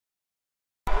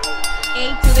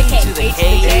A to the K. to the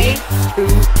K. To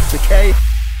the K.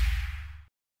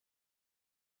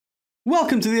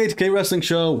 Welcome to the A2K Wrestling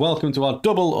Show. Welcome to our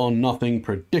Double or Nothing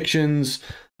predictions.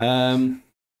 I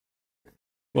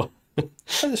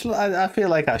feel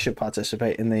like I should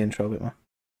participate in the intro a bit more.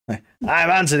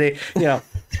 I'm Anthony. You know,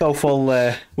 go full.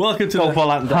 Welcome to go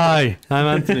full Anthony. Hi, I'm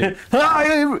Anthony.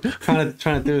 Hi. trying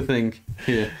to do a thing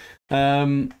here.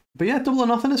 But yeah, Double or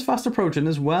Nothing is fast approaching,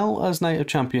 as well as Night of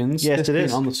Champions. Yes, this it being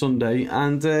is on the Sunday,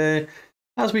 and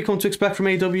as we come to expect from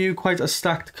AEW, quite a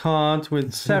stacked card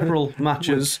with several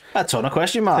matches. A ton of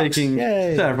question marks. Taking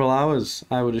Yay. several hours,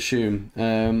 I would assume.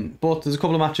 But there's a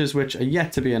couple of matches which are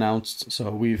yet to be announced, so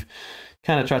we've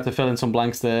kind of tried to fill in some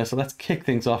blanks there. So let's kick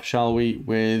things off, shall we,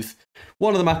 with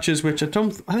one of the matches which I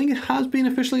think it has been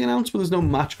officially announced, but there's no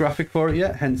match graphic for it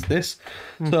yet, hence this.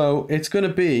 So it's going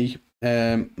to be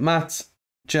Matt,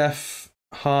 Jeff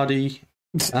Hardy,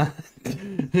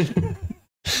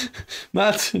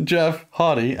 Matt, Jeff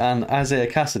Hardy, and Isaiah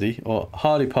Cassidy, or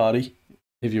Hardy Party,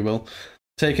 if you will,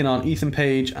 taking on Ethan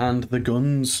Page and the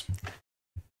Guns.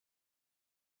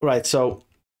 Right, so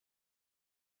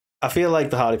I feel like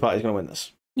the Hardy Party's going to win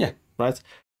this. Yeah. Right?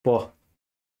 But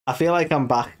I feel like I'm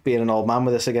back being an old man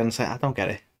with this again and saying, I don't get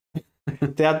it.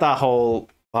 They had that whole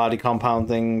Hardy compound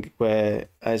thing where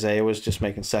Isaiah was just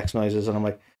making sex noises, and I'm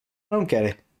like, I don't get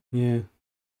it. Yeah.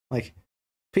 Like,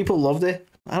 people loved it.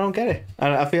 I don't get it.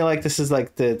 And I feel like this is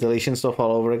like the deletion stuff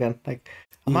all over again. Like,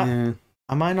 am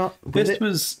I not with it?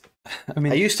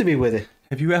 I used to be with it.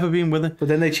 Have you ever been with it? But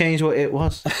then they changed what it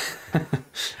was.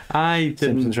 I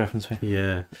didn't. Simpsons reference.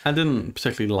 Yeah, I didn't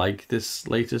particularly like this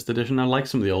latest edition. I like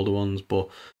some of the older ones, but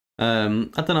I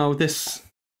don't know. This,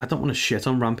 I don't want to shit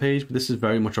on Rampage, but this is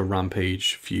very much a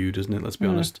Rampage feud, isn't it? Let's be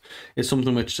honest. It's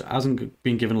something which hasn't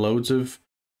been given loads of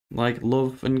like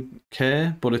love and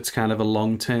care, but it's kind of a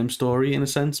long-term story in a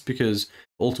sense, because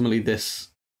ultimately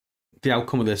the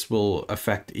outcome of this will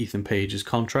affect Ethan Page's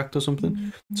contract or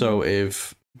something. So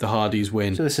if the Hardys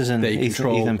win, So this isn't they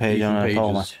control Ethan Page on a Page's,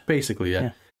 pole match. basically,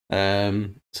 yeah.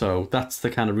 So that's the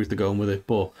kind of route they're going with it.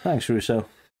 But Thanks, Russo.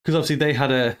 because obviously they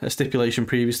had a stipulation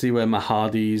previously where Matt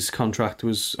Hardy's contract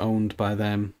was owned by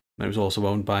them, and it was also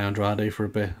owned by Andrade for a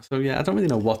bit. So yeah, I don't really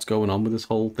know what's going on with this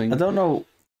whole thing. I don't know,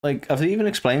 like, have they even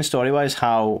explained story-wise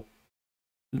how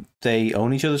they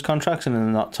own each other's contracts and they're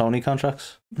not Tony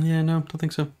contracts? Yeah, no, don't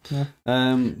think so. Yeah.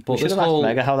 But We should this have asked whole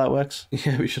Mega how that works.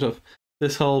 yeah, we should have.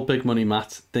 This whole big money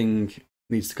Matt thing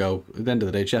needs to go. At the end of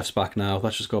the day, Jeff's back now.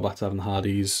 Let's just go back to having the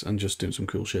Hardys and just doing some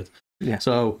cool shit. Yeah.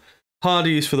 So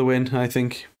Hardys for the win, I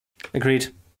think. Agreed.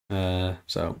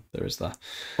 So there is that.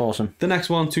 Awesome. The next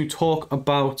one to talk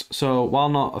about. So while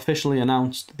not officially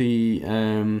announced,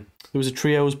 there was a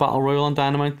trios battle royal on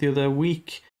Dynamite the other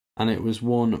week, and it was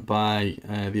won by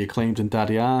the Acclaimed and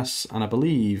Daddy Ass, and I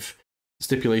believe the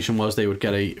stipulation was they would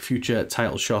get a future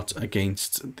title shot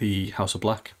against the House of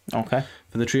Black Okay.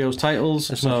 for the trios titles.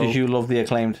 As much as you love the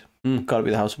Acclaimed, got to be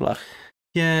the House of Black.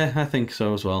 Yeah, I think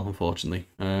so as well, unfortunately.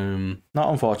 Not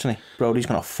unfortunately. Brody's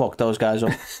going to fuck those guys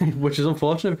up. Which is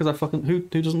unfortunate, because who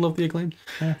doesn't love the Acclaimed?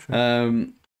 Yeah,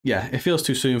 true. Yeah, it feels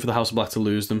too soon for the House of Black to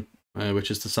lose them,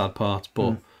 which is the sad part.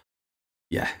 But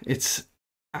yeah,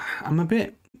 I'm a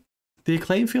bit. The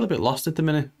Acclaim feel a bit lost at the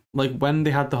minute. Like when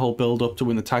they had the whole build up to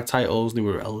win the tag titles, they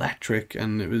were electric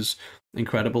and it was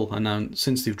incredible. And now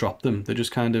since they've dropped them, they're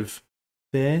just kind of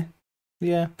there.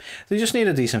 Yeah. They just need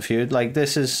a decent feud. Like,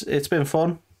 it's been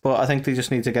fun, but I think they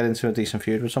just need to get into a decent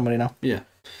feud with somebody now. Yeah.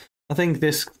 I think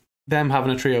them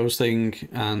having a trios thing,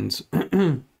 and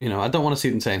I don't want to see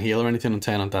them turn heel or anything and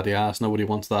turn on Daddy Ass. Nobody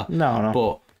wants that. No.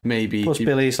 But maybe. Plus,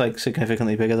 Billy's like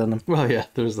significantly bigger than them. Well, yeah,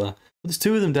 there's that. But there's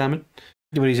two of them, damn it.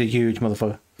 But he's a huge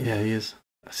motherfucker. Yeah, he is.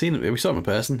 We saw him in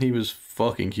person. He was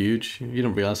fucking huge. You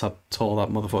don't realise how tall that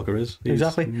motherfucker is. He's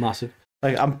Exactly. massive.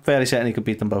 Like, I'm fairly certain he could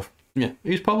beat them both. Yeah,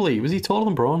 was he taller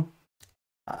than Braun?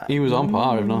 He was on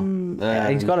par, if not. Yeah,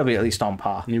 he's got to be at least on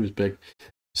par. He was big.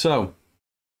 So,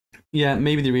 yeah,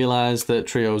 maybe they realise that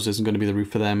trios isn't going to be the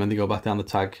route for them and they go back down the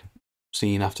tag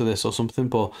scene after this or something.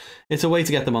 But it's a way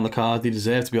to get them on the card. They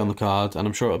deserve to be on the card, and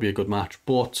I'm sure it'll be a good match.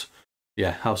 But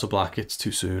yeah, House of Black, it's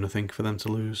too soon, I think, for them to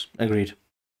lose. Agreed.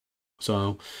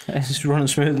 So it's just running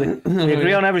smoothly. We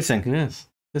agree on everything. Yes,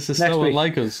 this is Next so week.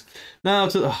 unlike us. Now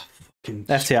to fucking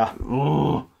FTR.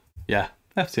 Oh, yeah,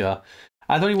 FTR.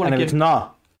 I don't even want And to if give. it's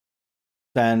not,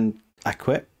 then I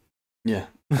quit. Yeah,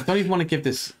 I don't even want to give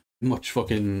this much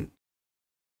fucking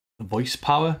voice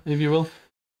power, if you will.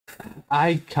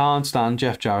 I can't stand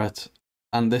Jeff Jarrett,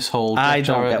 and this whole I Jeff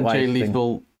don't Jarrett get and why Jay you think-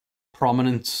 Lethal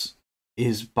prominence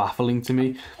is baffling to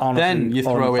me. Honestly, Then you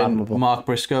throw in unfathomable. Mark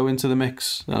Briscoe into the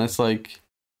mix, and it's like,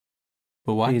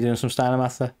 but Are why? you doing some Steiner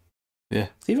math there? Yeah.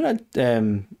 Even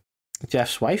had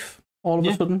Jeff's wife all of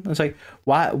a sudden. It's like,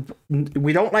 why?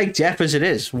 We don't like Jeff as it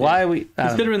is. Why are we...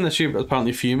 Considering that she was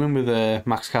apparently fuming with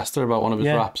Max Caster about one of his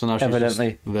raps, and now she's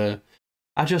evidently.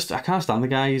 I can't stand the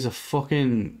guy. He's a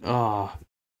fucking... I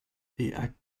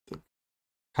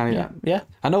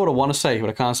know what I want to say, but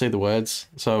I can't say the words.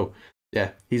 So,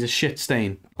 yeah, he's a shit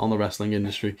stain on the wrestling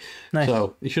industry. Nice.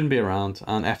 So, he shouldn't be around,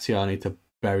 and FTR need to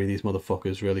bury these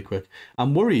motherfuckers really quick.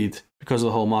 I'm worried because of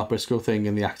the whole Mark Briscoe thing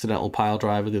and the accidental pile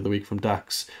driver the other week from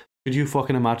Dax. Could you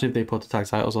fucking imagine if they put the tag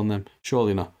titles on them?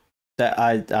 Surely not.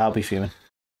 I'll be fuming.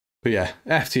 But yeah,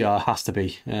 FTR has to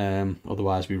be.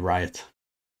 Otherwise, we riot.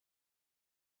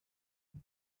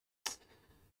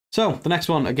 So, the next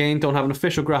one, again, don't have an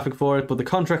official graphic for it, but the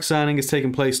contract signing is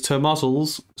taking place to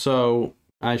Mozzles, so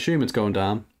I assume it's going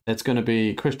down. It's going to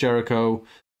be Chris Jericho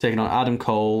taking on Adam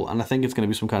Cole, and I think it's going to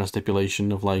be some kind of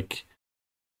stipulation of, like,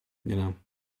 you know,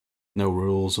 no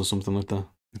rules or something like that.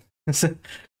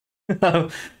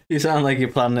 You sound like you're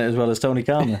planning it as well as Tony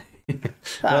Khan.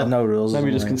 Well, no rules. Let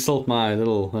me just consult my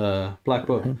little black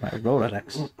book. My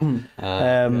Rolodex.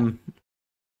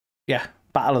 Yeah,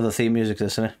 Battle of the theme music,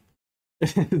 isn't it?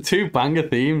 2 banger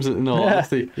themes, in all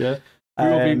honesty. Yeah.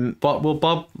 We'll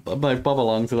bob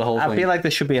along to the whole thing. I feel like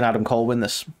this should be an Adam Cole win,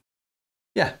 this.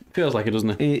 Yeah, feels like it,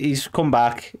 doesn't it? He's come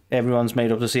back. Everyone's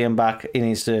made up to see him back. He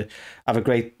needs to have a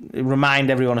great... Remind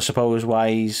everyone, I suppose,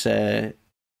 why he's a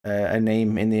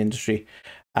name in the industry.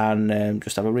 And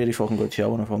just have a really fucking good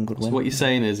show and a fucking good win. So what you're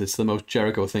saying is it's the most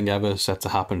Jericho thing ever set to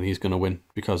happen, and he's going to win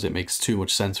because it makes too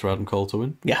much sense for Adam Cole to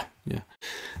win? Yeah.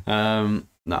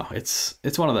 No, it's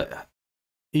one of the...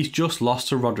 He's just lost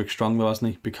to Roderick Strong, though, hasn't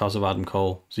he? Because of Adam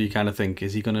Cole. So you kind of think,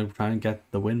 is he going to try and get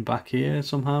the win back here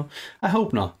somehow? I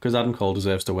hope not, because Adam Cole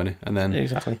deserves to win it. And then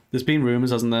there's been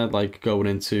rumours, hasn't there, like going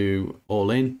into All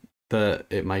In, that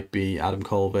it might be Adam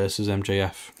Cole versus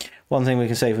MJF. One thing we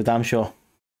can say for damn sure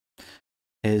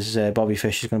is Bobby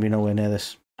Fish is going to be nowhere near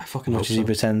this. I fucking hope so. He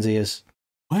pretends he is.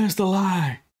 Where's the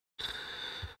lie?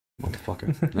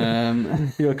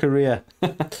 Motherfucker. Your career.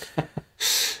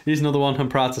 He's another one I'm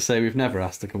proud to say we've never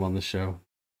asked to come on the show.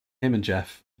 Him and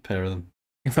Jeff, a pair of them.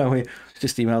 In fact, we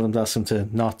just emailed them to ask them to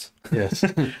not. Yes.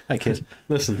 I kid.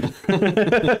 Listen.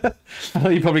 I know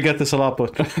you probably get this a lot,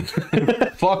 but...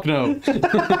 Fuck no.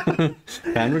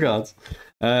 Kind regards.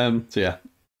 So yeah.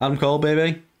 Adam Cole,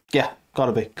 baby? Yeah,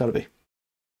 gotta be.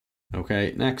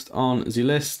 Okay, next on the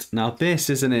list. Now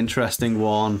this is an interesting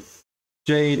one.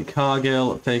 Jade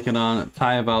Cargill taking on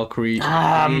Taya Valkyrie.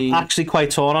 I'm actually quite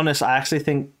torn on this. I actually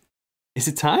think... Is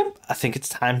it time? I think it's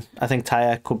time. I think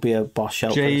Taya could be a boss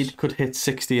shout. Jade could hit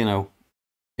 60-0.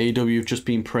 AEW have just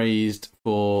been praised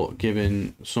for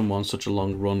giving someone such a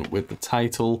long run with the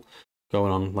title,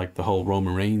 going on like the whole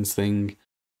Roman Reigns thing.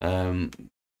 Is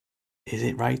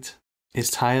it right? Is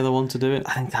Taya the one to do it?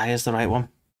 I think Taya's the right one.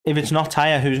 If it's not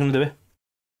Taya, who's going to do it?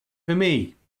 For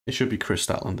me, it should be Chris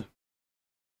Statlander.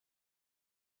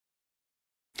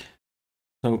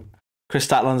 So Chris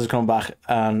Statlander's coming back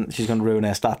and she's going to ruin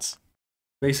her stats.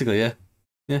 Basically, yeah.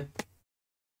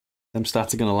 Them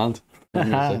stats are going to land.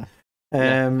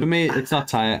 For me, it's not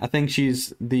Taya. I think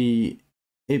she's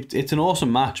it's an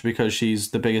awesome match because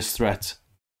she's the biggest threat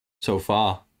so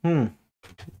far. But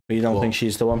you don't think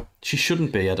she's the one? She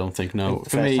shouldn't be, I don't think, no.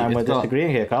 For me, we're disagreeing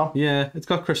here, Carl. Yeah, it's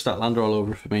got Chris Statlander all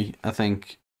over it for me. I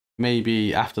think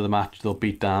maybe after the match they'll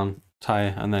beat down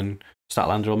Taya and then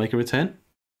Statlander will make a return.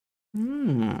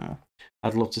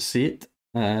 I'd love to see it.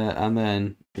 And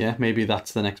then, yeah, maybe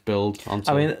that's the next build. I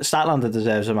mean, Statlander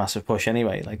deserves a massive push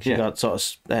anyway. Like, she got sort of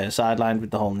sidelined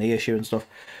with the whole knee issue and stuff.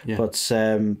 Yeah. But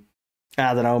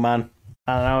I don't know, man.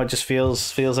 I don't know. It just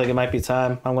feels like it might be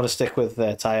time. I'm going to stick with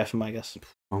Taya for my guess.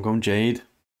 I'm going Jade.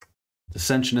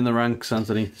 Dissension in the ranks,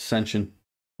 Anthony. Dissension.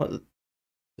 What?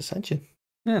 Dissension?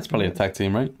 Yeah, it's probably a tag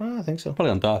team, right? Oh, I think so.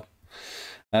 Probably on Dark.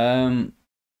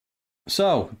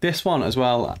 So, this one as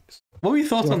well. What were your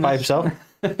thoughts on by himself?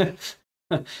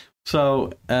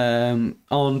 So,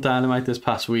 on Dynamite this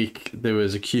past week, there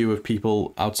was a queue of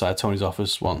people outside Tony's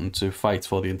office wanting to fight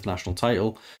for the international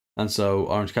title. And so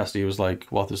Orange Cassidy was like,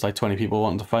 what, there's like 20 people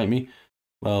wanting to fight me?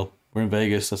 Well, we're in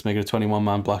Vegas, let's make it a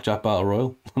 21-man blackjack battle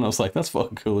royal. And I was like, that's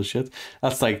fucking cool as shit.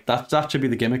 That's like, that should be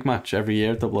the gimmick match every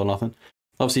year, Double or Nothing.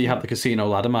 Obviously, you have the casino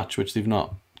ladder match, which they've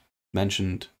not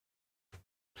mentioned.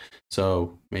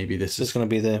 So maybe this is going to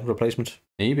be the replacement.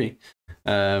 Maybe.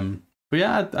 But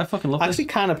yeah, I fucking love it. I actually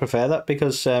kind of prefer that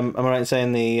because am I right in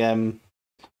saying the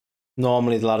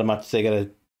normally the ladder match they get a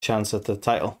chance at the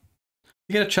title?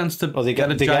 You get a chance to, or they get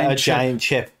a giant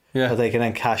chip that they can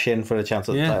then cash in for a chance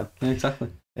at the title. Yeah, exactly.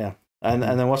 Yeah, and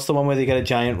then what's the one where they get a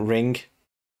giant ring?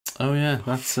 Oh yeah,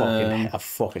 that's I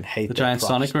fucking hate the their giant props.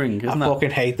 Sonic ring. I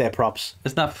fucking hate their props.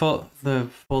 Is that for the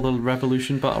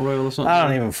Revolution Battle Royal or something? I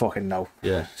don't even fucking know.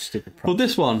 Yeah, Stupid props. Well,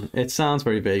 this one, it sounds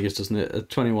very Vegas, doesn't it? A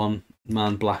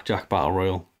 21-man blackjack battle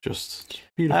royal, just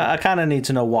beautiful. I kind of need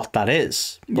to know what that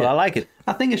is, but I like it.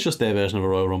 I think it's just their version of a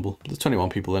Royal Rumble. There's 21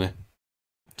 people in it.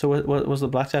 So what was the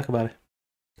blackjack about it?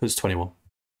 Because it's 21.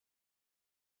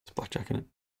 It's blackjack in it.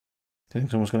 Do you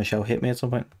think someone's going to shout "hit me" at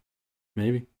some point?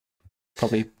 Maybe.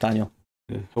 Probably Daniel.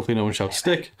 Yeah. Hopefully no one shouts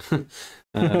 "stick." Who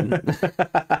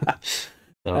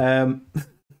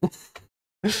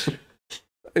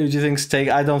do you think's take?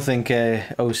 I don't think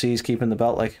OC's keeping the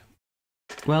belt. Like,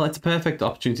 well, it's a perfect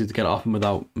opportunity to get it off him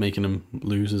without making him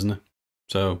lose, isn't it?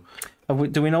 So,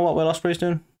 do we know what Will Ospreay's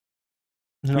doing?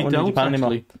 We don't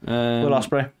actually. Will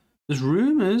Ospreay. There's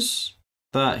rumours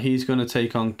that he's going to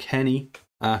take on Kenny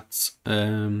at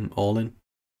All In.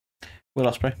 Will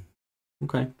Ospreay.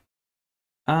 Okay.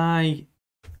 I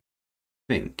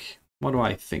think. What do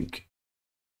I think?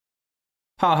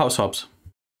 Powerhouse Hobbs.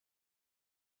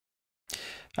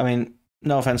 I mean,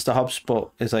 no offense to Hobbs,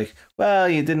 but it's like, well,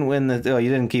 you didn't win you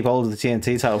didn't keep hold of the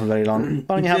TNT title for very long.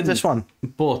 Why don't you have this one?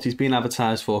 But he's been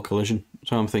advertised for Collision,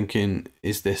 so I'm thinking,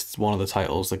 is this one of the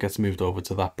titles that gets moved over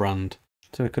to that brand?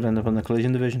 So it could end up on the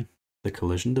Collision division. The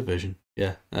Collision division,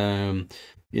 yeah.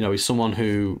 He's someone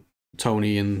who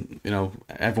Tony and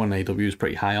everyone in AEW is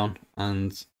pretty high on,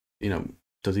 and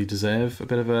does he deserve a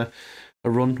bit of a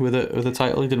run with a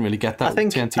title? He didn't really get that. I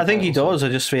think he does. I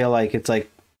just feel like it's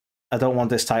like, I don't want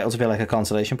this title to feel like a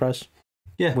consolation prize.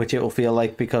 Yeah, which it will feel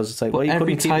like, because it's like, well,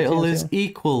 every title is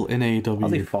equal in AEW.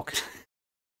 Holy fuck!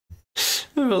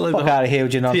 Like fuck out of here,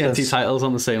 would you not? TNT title's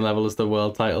on the same level as the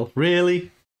world title.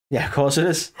 Really? Yeah, of course it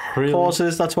is. Really? Of course it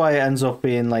is. That's why it ends up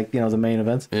being like, the main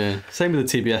event. Yeah. Same with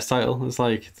the TBS title. It's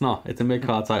like, it's not. It's a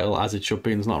mid-card title as it should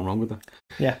be, and there's nothing wrong with it.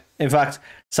 Yeah. In fact,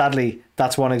 sadly,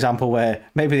 that's one example where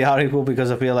maybe they are equal,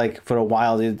 because I feel like for a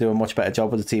while they did do a much better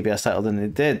job with the TBS title than they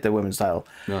did the women's title.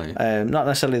 Oh, yeah. Not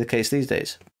necessarily the case these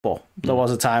days, but there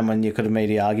was a time when you could have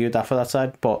maybe argued that for that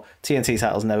side. But TNT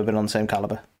title's never been on the same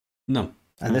caliber. No.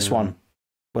 And this one,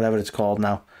 whatever it's called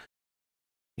now,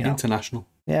 International.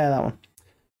 Yeah, that one.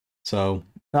 So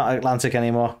not Atlantic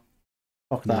anymore.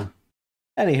 Fuck that. No.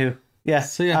 Anywho, yeah.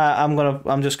 So yeah,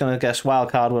 I'm just gonna guess wild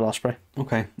card Will Ospreay.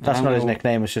 Okay, that's not his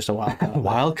nickname. It's just a wild card.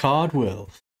 Wild card Will.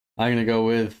 I'm gonna go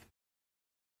with.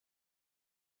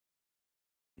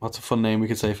 What's a fun name we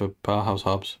could say for Powerhouse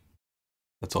Hobbs?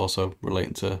 That's also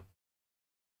relating to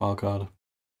wild card.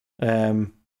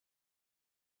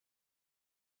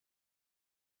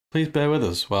 Please bear with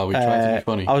us while we try to be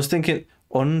funny. I was thinking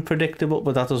unpredictable,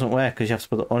 but that doesn't work because you have to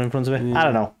put the "un" in front of it. Yeah. I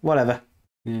don't know. Whatever.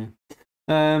 Yeah.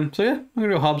 So yeah, I'm gonna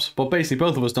go Hobbs. But basically,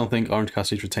 both of us don't think Orange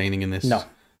Cassidy's retaining in this. No.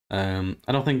 I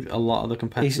don't think a lot of the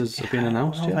competitors have been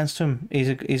announced yet. Offense to him,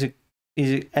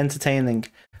 he's entertaining,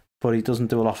 but he doesn't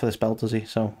do a lot for this belt, does he?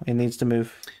 So he needs to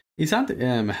move. He's had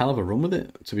a hell of a run with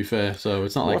it, to be fair. So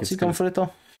it's not like what's he done for it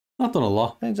though? Not done a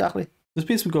lot. Exactly. There's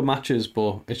been some good matches,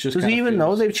 but it's just. Does he even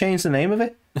know they've changed the name of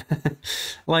it?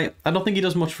 Like, I don't think he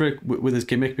does much for it with his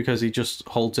gimmick, because he just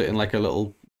holds it in like a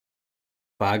little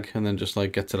bag and then just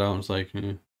like gets it out. And it's like,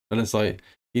 and it's like,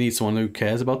 you need someone who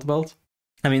cares about the belt.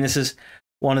 I mean, this is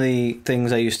one of the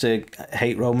things I used to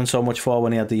hate Roman so much for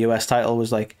when he had the US title,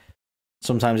 was like,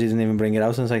 sometimes he didn't even bring it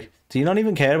out, and it's like, do you not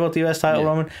even care about the US title,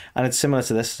 Roman? And it's similar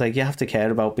to this. It's like, you have to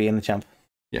care about being the champ.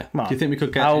 Yeah. Do you think we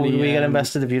could get How would we get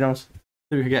invested if you don't?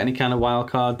 Do we could get any kind of wild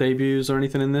card debuts or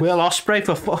anything in this? Will Ospreay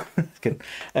for fun.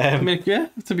 I mean, yeah,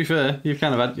 to be fair, you've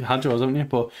kind of had yours, haven't you?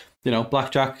 But,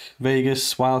 Blackjack,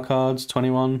 Vegas, wild cards,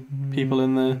 21 people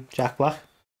in the... Jack Black?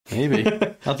 Maybe.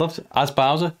 I'd love to. As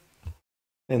Bowser.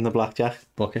 In the Blackjack.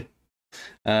 Bucky.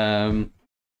 Yeah,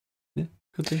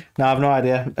 could be. No, I've no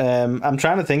idea. I'm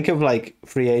trying to think of, like,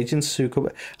 free agents who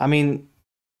could... I mean,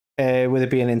 would it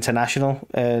be an international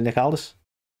Nick Aldis?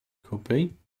 Could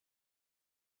be.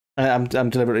 I'm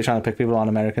deliberately trying to pick people on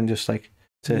American, just like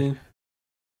to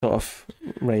sort of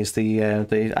raise the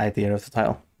idea of the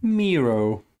title.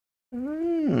 Miro. I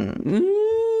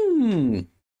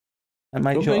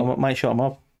might shut him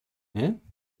up. Yeah,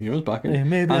 Miro's back in. Yeah,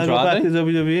 maybe I'll go back to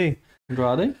WWE.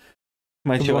 Andrade.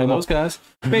 Might shut him those up. Guys.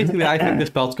 Basically, I think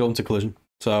this belt's going to Collision.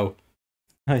 So,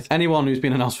 anyone who's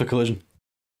been announced for Collision.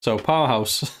 So,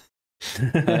 Powerhouse.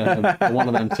 One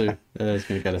of them two is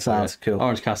going to get it. Sounds cool.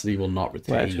 Orange Cassidy will not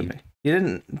retain. You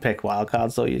didn't pick wild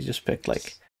cards though. You just picked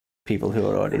like people who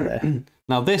are already there.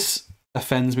 Now this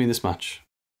offends me. This match.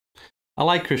 I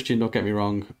like Christian. Don't get me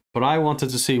wrong, but I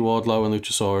wanted to see Wardlow and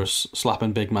Luchasaurus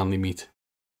slapping big manly meat.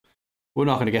 We're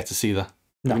not going to get to see that.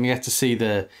 No. We're going to get to see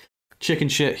the chicken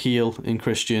shit heel in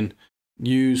Christian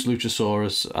use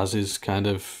Luchasaurus as his kind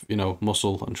of,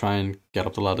 muscle and try and get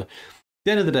up the ladder. At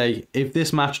the end of the day, if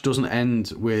this match doesn't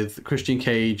end with Christian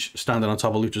Cage standing on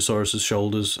top of Luchasaurus's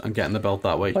shoulders and getting the belt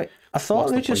that way... Wait, I thought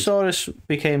Luchasaurus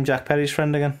became Jack Perry's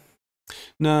friend again.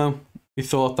 No, he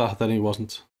thought that, then he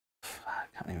wasn't. I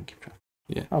can't even keep track.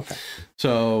 Yeah. Okay.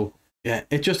 So, yeah,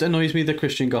 it just annoys me that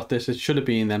Christian got this. It should have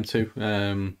been them two.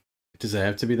 It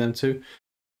deserved to be them two.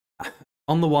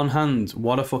 On the one hand,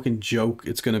 what a fucking joke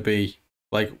it's going to be.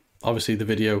 Like, obviously the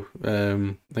video,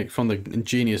 like from the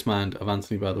ingenious mind of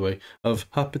Anthony, by the way, of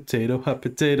hot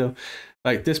potato.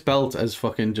 Like, this belt is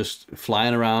fucking just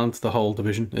flying around the whole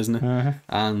division, isn't it? Mm-hmm.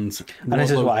 And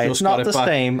this is why it's not the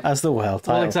same as the world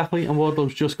title. Well, exactly. And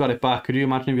Wardlow's just got it back. Could you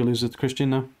imagine if you lose it to Christian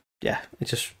now? Yeah,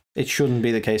 it shouldn't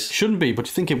be the case. Shouldn't be, but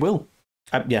you think it will?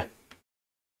 Yeah.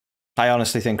 I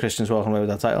honestly think Christian's walking away with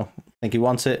that title. I think he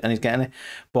wants it and he's getting it,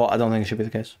 but I don't think it should be the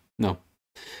case. No.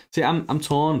 See, I'm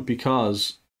torn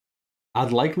because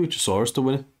I'd like Luchasaurus to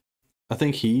win it. I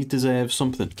think he deserves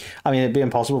something. I mean, it'd be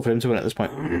impossible for him to win at this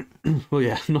point. Well,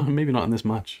 yeah, maybe not in this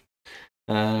match.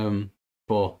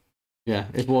 But yeah,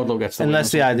 if Wardlow gets the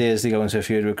unless the idea is to go into a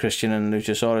feud with Christian and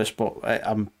Luchasaurus, but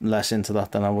I'm less into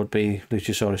that than I would be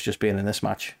Luchasaurus just being in this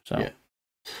match. So yeah.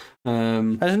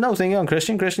 There's no thing on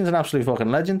Christian. Christian's an absolute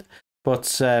fucking legend,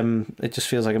 but it just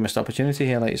feels like a missed opportunity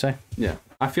here, like you say. Yeah,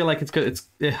 I feel like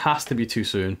it has to be too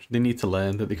soon. They need to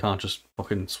learn that they can't just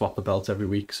fucking swap the belts every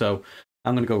week. So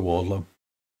I'm going to go Wardlow.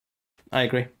 I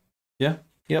agree. Yeah?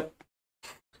 Yep.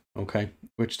 Okay.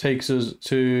 Which takes us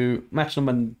to match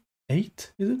number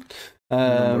 8, is it?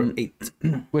 Number 8.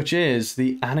 Which is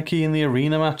the Anarchy in the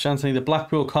Arena match, Anthony. The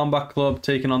Blackpool Combat Club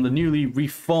taking on the newly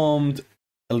reformed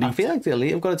Elite. I feel like the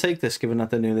Elite have got to take this, given that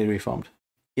they're newly reformed.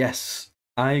 Yes,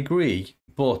 I agree.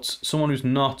 But someone who's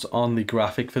not on the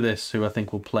graphic for this, who I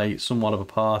think will play somewhat of a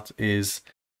part, is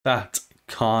that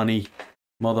carny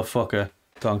motherfucker,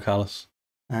 Don Callis.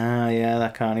 Ah, yeah,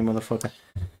 that carny motherfucker.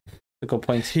 A good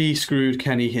point. He screwed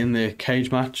Kenny in the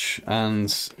cage match, and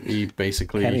he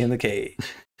basically... Kenny in the cage.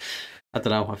 I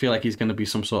don't know. I feel like he's going to be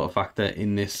some sort of factor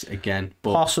in this again.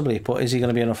 But... Possibly, but is he going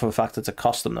to be enough of a factor to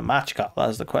cost them the match, Carl?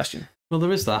 That's the question. Well,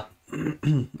 there is that.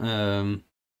 The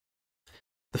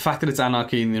fact that it's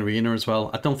Anarchy in the Arena as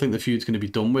well, I don't think the feud's going to be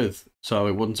done with, so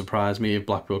it wouldn't surprise me if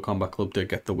Blackpool Combat Club did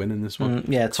get the win in this one.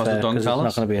 Yeah, it's fair, because it's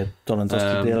not going to be a done and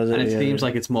dusted deal, is it? And it seems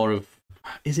like it's more of...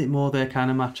 Is it more their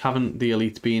kind of match? Haven't the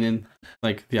Elite been in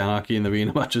like the Anarchy in the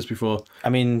Arena matches before? I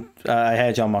mean, I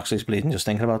heard John Moxley's bleeding just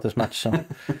thinking about this match, so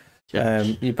yeah.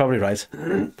 You're probably right.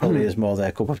 Probably is more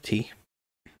their cup of tea.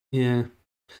 Yeah.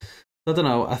 I don't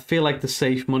know. I feel like the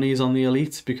safe money is on the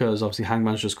Elite because obviously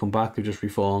Hangman's just come back, they've just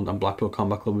reformed, and Blackpool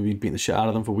Combat Club have been beating the shit out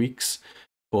of them for weeks.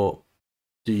 But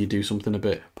do you do something a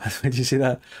bit? Did you see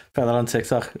that fella on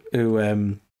TikTok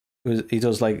who he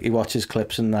does like he watches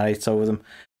clips and narrates over them,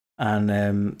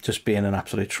 and just being an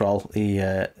absolute troll, he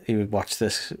would watch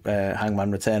this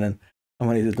Hangman returning, and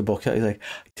when he did the book, he's like,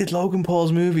 I did Logan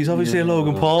Paul's movies, obviously a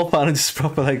Logan Paul fan, and just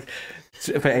proper like.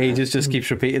 For ages, just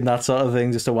keeps repeating that sort of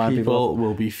thing just to wind people up.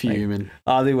 Will be fuming. Like,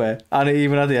 oh, they were. And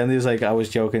even at the end, he was like, I was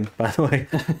joking, by the way.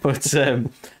 But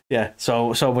yeah,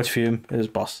 so much fume, his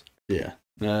boss. Yeah.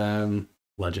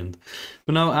 Legend.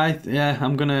 But no, I'm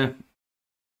probably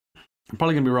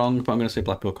going to be wrong, but I'm going to say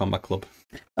Blackpool Combat Club.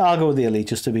 I'll go with the Elite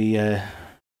just to be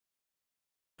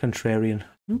contrarian.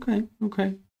 Okay.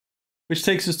 Which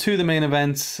takes us to the main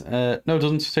event. No, it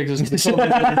doesn't. It takes us to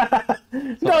the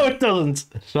No, it doesn't.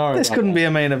 Sorry. This couldn't be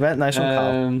a main event. Nice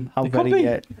one, Carl. How very.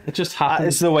 It just happened.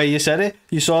 It's the way you said it.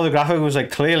 You saw the graphic, it was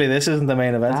like, clearly this isn't the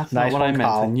main event. That's nice not what one, I meant,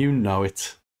 Carl. and you know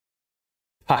it.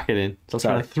 Pack it in. Stop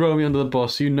Sorry. trying to throw me under the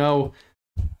bus. You know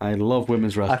I love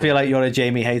women's wrestling. I feel like you're a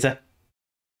Jamie hater.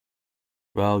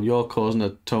 Well, you're causing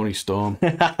a Tony Storm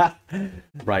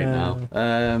right now.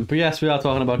 But yes, we are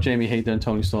talking about Jamie Hayter and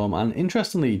Tony Storm. And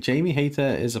interestingly, Jamie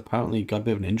Hayter is apparently got a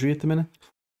bit of an injury at the minute.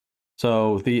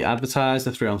 So they advertised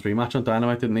a 3-on-3 match on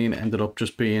Dynamite, didn't they? And it ended up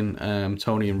just being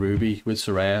Tony and Ruby with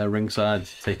Saraya ringside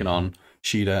taking on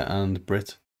Sheeta and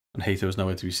Britt. And Hayter was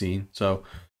nowhere to be seen. So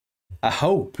I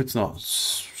hope it's not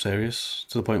serious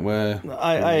to the point where...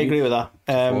 I agree with that.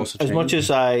 As much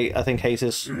as I think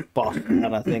Hayter's boss,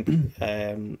 and I think,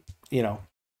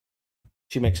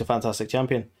 she makes a fantastic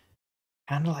champion,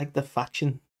 kind of like the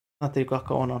faction that they've got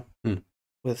going on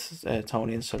with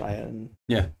Tony and Saraya. And,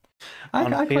 yeah.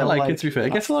 I quite like it, to be fair.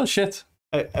 It gets a lot of shit.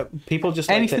 People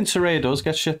just anything Saraya does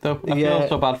get shit, though. I feel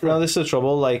so bad for it. This is the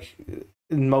trouble. Like,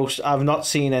 I've not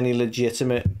seen any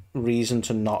legitimate reason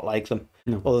to not like them.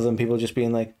 No. Other than people just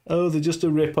being like, oh, they're just a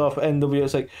rip-off NWO.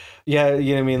 It's like, yeah,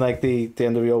 you know what I mean? Like the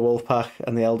NWO Wolfpack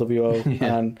and the LWO.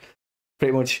 Yeah. And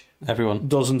pretty much everyone,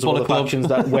 dozens of Bullet other Club. factions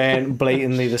that weren't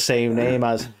blatantly the same name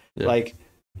as. Yeah. Like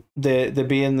they're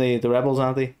being the rebels,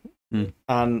 aren't they?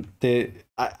 And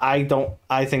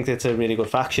I think it's a really good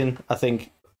faction. I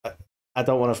think I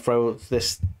don't want to throw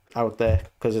this out there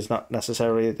because it's not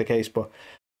necessarily the case, but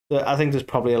I think there's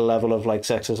probably a level of like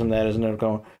sexism there, isn't there?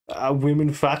 Going a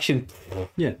women faction,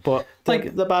 yeah, but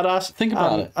like the badass. Think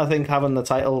about it. I think having the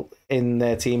title in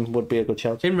their team would be a good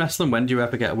shout. In wrestling, when do you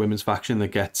ever get a women's faction that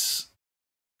gets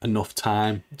enough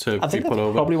time to I think be put that's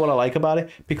over? probably what I like about it,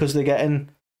 because they're getting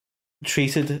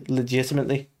treated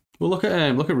legitimately. Well, look at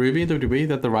Ruby and WWE.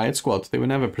 That the Riot Squad, they were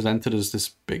never presented as this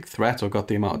big threat or got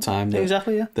the amount of time that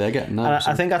Exactly, yeah. they're getting now. And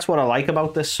I think that's what I like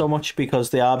about this so much, because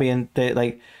they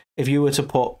like, if you were to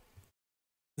put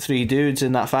 3 dudes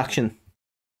in that faction,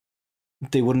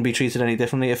 they wouldn't be treated any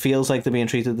differently. It feels like they're being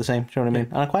treated the same. Do you know what I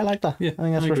mean? And I quite like that. Yeah, I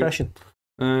think that's refreshing.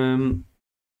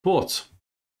 But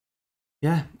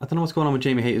yeah, I don't know what's going on with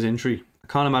Jamie Hayter's injury. I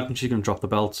can't imagine she's going to drop the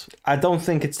belt. I don't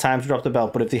think it's time to drop the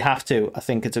belt, but if they have to, I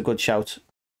think it's a good shout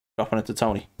dropping it to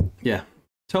Tony. Yeah,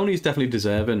 Tony's definitely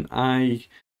deserving. I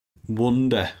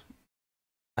wonder.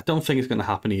 I don't think it's going to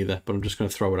happen either, but I'm just going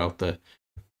to throw it out there.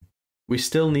 We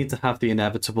still need to have the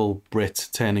inevitable Brit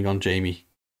turning on Jamie.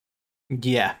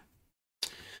 Yeah.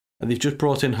 And they've just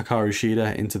brought in Hikaru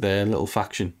Shida into their little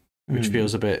faction, which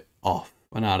feels a bit off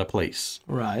and out of place.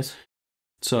 Right.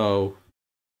 So,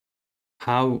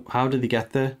 how did they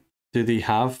get there? Do they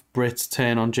have Britt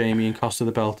turn on Jamie and cost her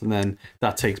the belt, and then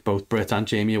that takes both Britt and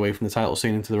Jamie away from the title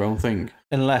scene into their own thing?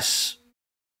 Unless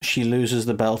she loses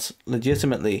the belt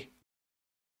legitimately,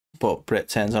 but Britt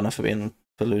turns on her for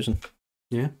losing.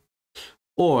 Yeah.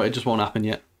 Or it just won't happen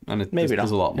yet, and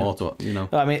there's a lot more to it, you know.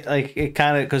 I mean, like, it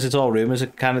kind of, because it's all rumours,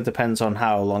 it kind of depends on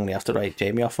how long they have to write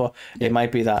Jamie off for. Yeah. It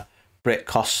might be that Britt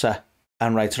costs her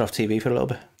and writes her off TV for a little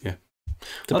bit. Yeah.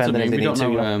 Depending if they we don't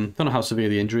need know, to. Don't know how severe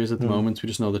the injury is at the moment. We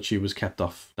just know that she was kept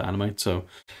off Dynamite, so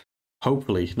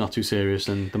hopefully not too serious,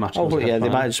 and the match goes ahead yeah, they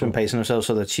fine. might have just been pacing themselves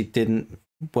so that she didn't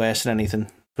worsen anything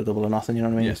for Double or Nothing, you know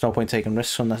what I mean? Yeah. There's no point taking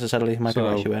risks unnecessarily. It might be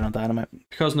why she went on Dynamite.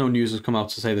 Because no news has come out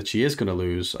to say that she is going to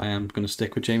lose, I am going to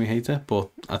stick with Jamie Hayter,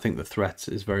 but I think the threat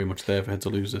is very much there for her to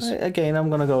lose this. Again, I'm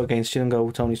going to go against you and go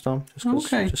with Tony Storm,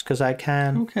 just because I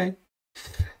can. Okay.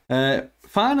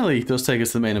 Finally, it does take us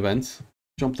to the main event.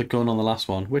 Jump the gun on the last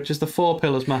one, which is the 4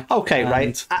 Pillars match. Okay,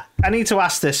 right. I need to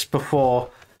ask this before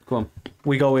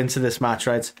we go into this match,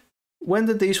 right? When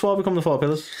did these 4 become the 4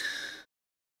 Pillars?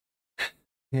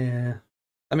 Yeah.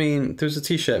 I mean, there was a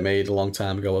t-shirt made a long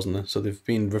time ago, wasn't there? So they've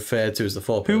been referred to as the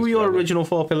 4 Pillars. Who were your original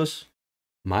 4 Pillars?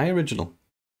 My original?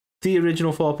 The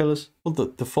original 4 Pillars? Well,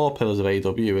 the 4 Pillars of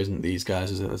AEW isn't these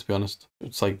guys, is it? Let's be honest.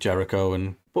 It's like Jericho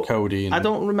and Cody. And... I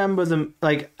don't remember them.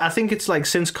 Like, I think it's like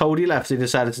since Cody left, they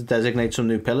decided to designate some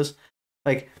new pillars.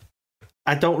 Like,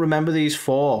 I don't remember these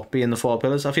 4 being the 4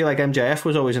 Pillars. I feel like MJF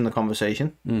was always in the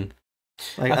conversation.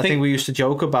 Like, I think we used to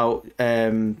joke about...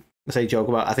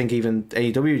 I think even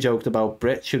AEW joked about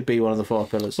Britt should be one of the 4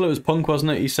 Pillars. Well, it was Punk,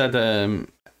 wasn't it? He said to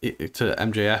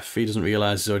MJF, he doesn't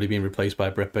realise he's already been replaced by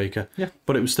Britt Baker. Yeah.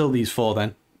 But it was still these 4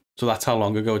 then. So that's how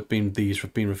long ago these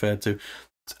have been referred to.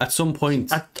 At some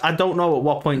point... I don't know at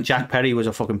what point Jack Perry was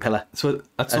a fucking pillar. So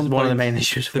at some point, one of the main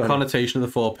issues. The connotation of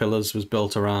the 4 Pillars was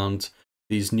built around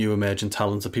these new emerging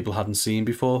talents that people hadn't seen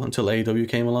before until AEW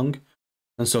came along.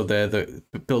 And so they're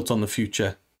built on the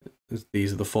future.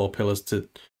 These are the 4 Pillars to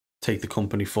take the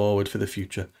company forward for the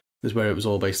future. This is where it was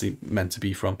all basically meant to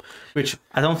be from. Which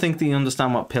I don't think they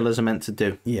understand what pillars are meant to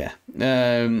do. Yeah.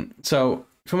 So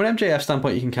from an MJF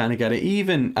standpoint, you can kind of get it.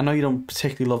 Even, I know you don't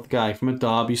particularly love the guy. From a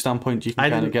Darby standpoint, you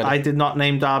can kind of get it. I did not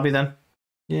name Darby then.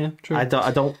 Yeah, true. I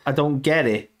don't get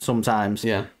it sometimes.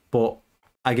 Yeah. But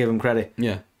I give him credit.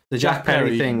 Yeah. The Jack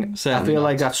Perry thing, I feel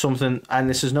like that's something, and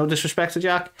this is no disrespect to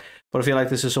Jack, but I feel like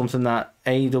this is something that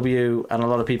AEW and a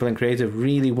lot of people in creative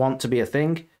really want to be a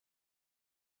thing,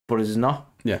 but it is not.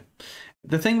 Yeah.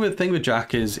 The thing with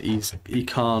Jack is he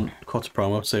can't cut a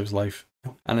promo to save his life.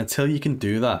 And until you can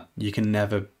do that, you can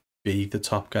never be the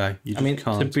top guy. You just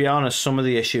can't. To be honest, some of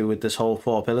the issue with this whole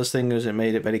 4 Pillars thing is it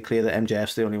made it very clear that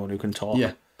MJF's the only one who can talk.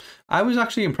 Yeah. I was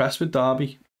actually impressed with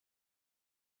Darby.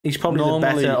 He's probably the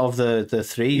better of the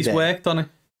 3. He's worked on it.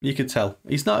 You could tell.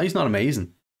 He's not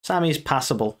amazing. Sammy's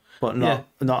passable, but not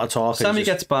a talker. Sammy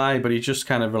gets by, but he just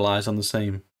kind of relies on the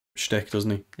same shtick,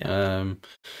 doesn't he? Yeah.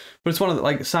 But it's one of the,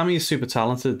 like, Sammy is super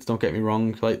talented, don't get me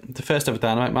wrong. Like, the first ever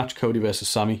Dynamite match, Cody versus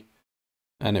Sammy,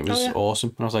 and it was awesome.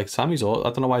 And I was like, Sammy's awesome. I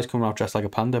don't know why he's coming out dressed like a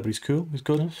panda, but he's cool. He's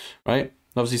good, right?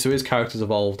 Obviously, so his character's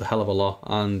evolved a hell of a lot,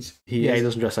 and he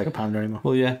doesn't dress like a panda anymore.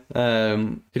 Well, yeah, but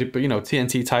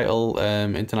TNT title,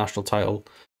 international title,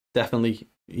 definitely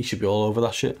he should be all over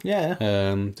that shit.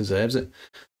 Yeah. Deserves it.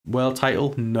 World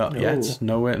title, not yet.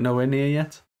 Nowhere near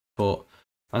yet. But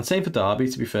and same for Darby.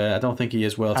 To be fair, I don't think he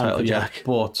is world title yet.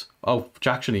 But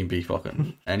Jack shouldn't even be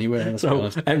fucking anywhere. So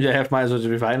MJF might as well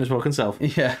just be fighting his fucking self.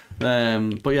 Yeah.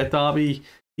 But yeah, Darby,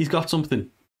 he's got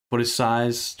something, but his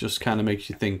size just kind of makes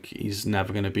you think he's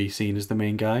never going to be seen as the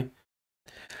main guy.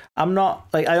 I'm not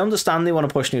like, I understand they want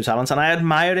to push new talent, and I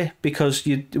admire it because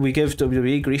we give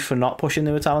WWE grief for not pushing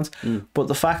newer talent. But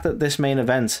the fact that this main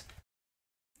event,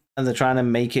 and they're trying to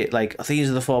make it like these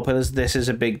are the 4 pillars, this is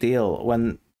a big deal,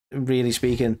 when really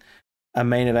speaking, a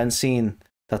main event scene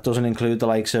that doesn't include the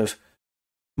likes of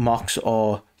Mox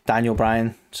or Daniel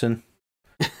Bryanson.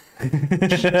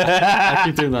 I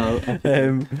keep doing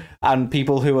that. And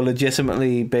people who are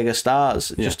legitimately bigger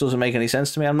stars just doesn't make any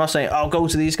sense to me. I'm not saying, go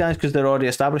to these guys because they're already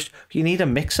established. You need a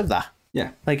mix of that.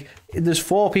 Yeah. Like, there's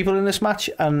 4 people in this match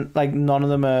and like none of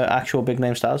them are actual big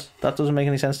name stars. That doesn't make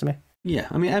any sense to me. Yeah,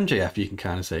 I mean, MJF you can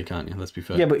kind of say, can't you? Let's be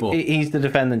fair. Yeah, but he's the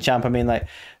defending champ. I mean, like,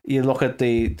 you look at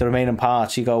the remaining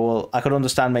parts, you go, well, I could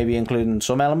understand maybe including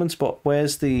some elements, but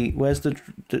where's the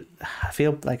I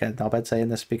feel like I'm not bad saying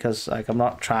this because like I'm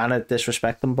not trying to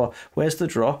disrespect them, but where's the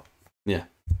draw? Yeah.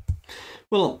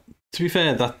 Well, to be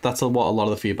fair, that's what a lot of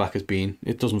the feedback has been.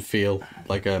 It doesn't feel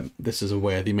like this is a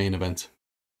worthy main event.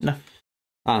 No.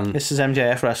 And this is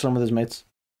MJF wrestling with his mates.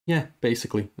 Yeah,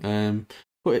 basically.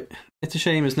 But it's a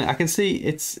shame, isn't it? I can see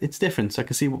it's different. I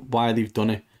can see why they've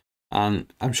done it,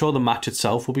 and I'm sure the match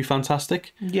itself will be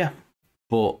fantastic. Yeah,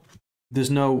 but there's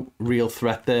no real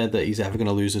threat there that he's ever going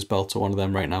to lose his belt to one of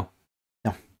them right now.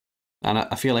 No, and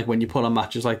I feel like when you put on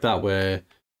matches like that where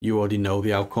you already know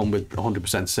the outcome with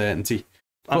 100% certainty.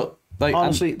 But like,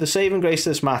 honestly, the saving grace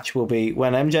of this match will be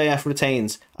when MJF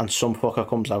retains and some fucker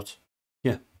comes out.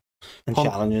 Yeah. And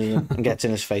challenges him and gets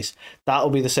in his face. That'll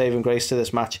be the saving grace to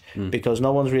this match because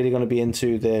no one's really going to be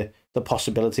into the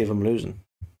possibility of him losing.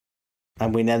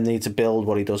 And we then need to build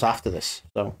what he does after this.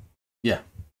 So, yeah.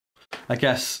 I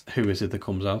guess, who is it that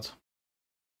comes out?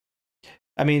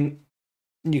 I mean,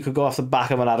 you could go off the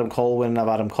back of an Adam Cole win and have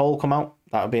Adam Cole come out.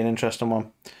 That would be an interesting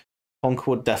one. Punk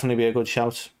would definitely be a good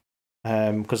shout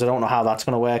because I don't know how that's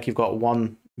going to work. You've got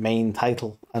 1 main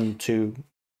title and 2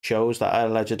 shows that are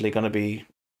allegedly going to be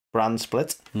brand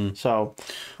split. So,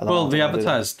 they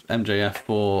advertised MJF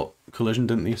for Collision,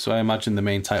 didn't they? So I imagine the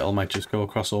main title might just go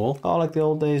across all. Oh, like the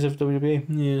old days of WWE.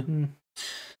 Yeah.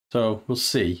 So we'll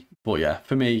see. But yeah,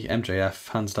 for me, MJF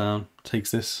hands down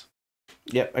takes this.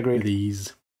 Yep, agreed.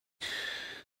 These.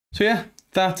 So yeah,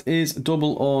 that is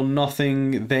Double or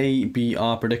Nothing. They be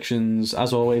our predictions.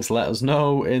 As always, let us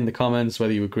know in the comments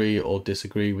whether you agree or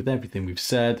disagree with everything we've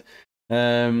said.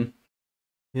 Yeah.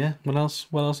 What else?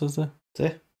 What else is there?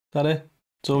 That's it. That it?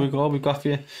 That's all we've got. We've got for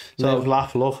you. So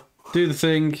laugh, love. Do the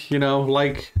thing,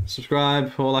 like,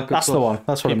 subscribe, all that good That's stuff. the one.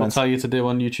 That's what people I meant. Tell you to do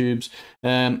on YouTube's.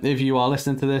 If you are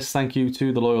listening to this, thank you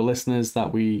to the loyal listeners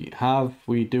that we have.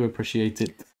 We do appreciate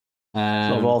it.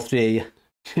 Of all 3 of you.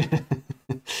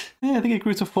 Yeah, I think it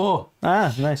grew to 4.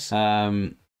 Ah, nice.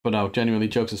 But no, genuinely,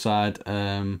 jokes aside,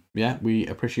 yeah, we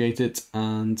appreciate it.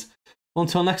 And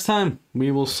until next time,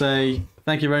 we will say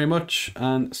thank you very much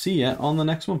and see you on the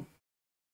next one.